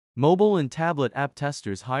Mobile and tablet app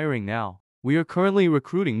testers hiring now. We are currently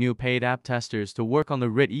recruiting new paid app testers to work on the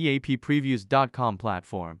writeapp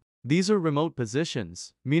platform. These are remote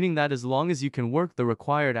positions, meaning that as long as you can work the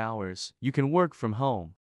required hours, you can work from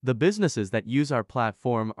home. The businesses that use our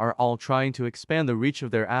platform are all trying to expand the reach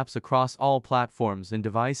of their apps across all platforms and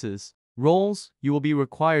devices. Roles: you will be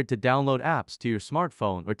required to download apps to your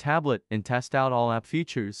smartphone or tablet and test out all app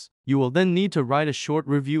features. You will then need to write a short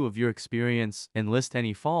review of your experience and list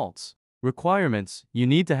any faults. Requirements: you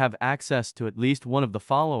need to have access to at least one of the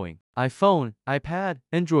following: iPhone, iPad,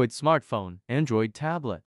 Android smartphone, Android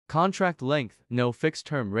tablet. Contract length: no fixed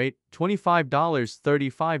term rate, $25,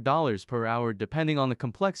 $35 per hour depending on the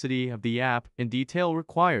complexity of the app and detail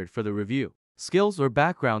required for the review. Skills or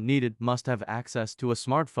background needed: must have access to a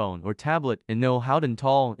smartphone or tablet and know how to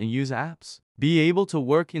install and use apps. Be able to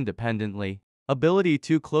work independently. Ability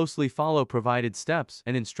to closely follow provided steps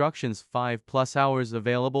and instructions. 5+ hours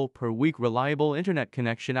available per week. Reliable internet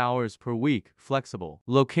connection hours per week. Flexible.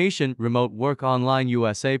 Location: remote work, online,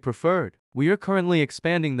 USA preferred. We are currently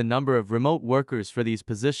expanding the number of remote workers for these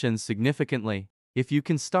positions significantly. If you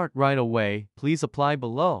can start right away, please apply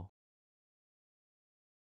below.